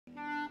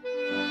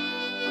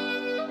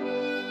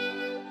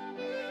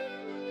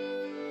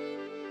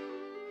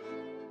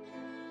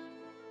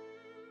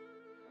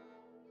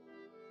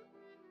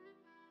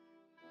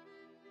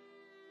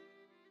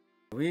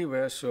We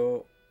were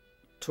so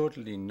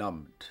totally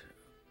numbed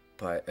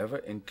by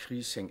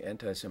ever-increasing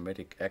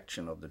anti-Semitic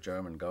action of the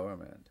German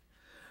government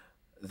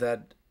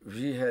that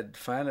we had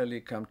finally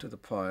come to the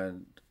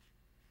point,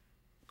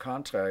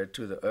 contrary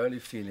to the early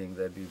feeling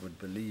that we would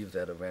believe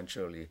that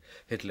eventually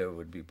Hitler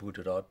would be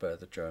booted out by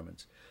the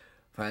Germans,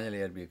 finally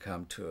had we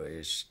come to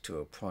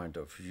a point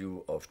of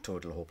view of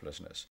total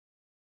hopelessness.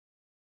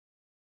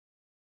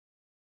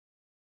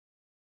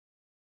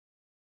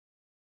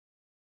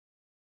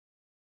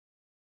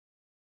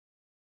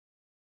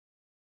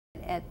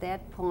 At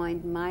that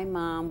point, my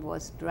mom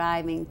was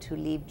driving to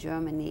leave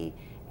Germany,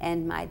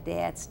 and my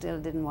dad still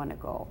didn't want to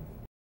go.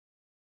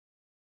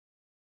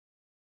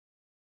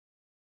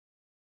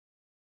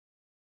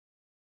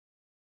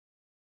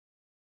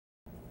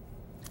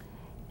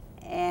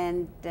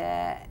 And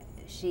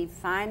she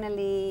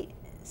finally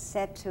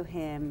said to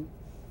him,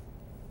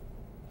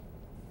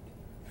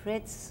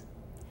 "Fritz,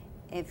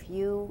 if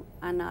you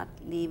are not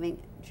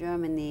leaving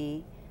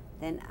Germany,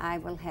 then I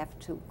will have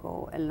to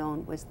go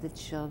alone with the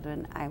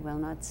children. I will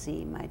not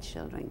see my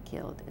children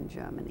killed in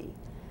Germany.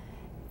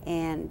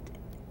 And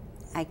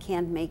I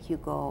can't make you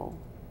go,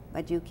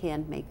 but you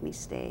can't make me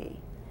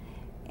stay."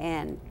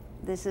 And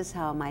this is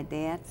how my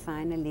dad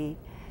finally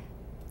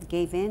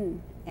gave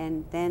in.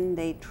 And then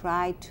they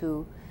tried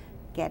to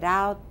get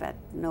out, but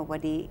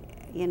nobody,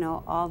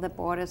 all the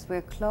borders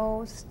were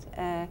closed.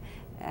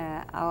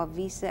 Our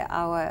visa,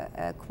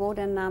 our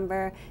quota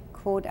number,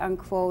 quote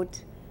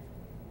unquote,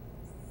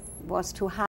 was too high.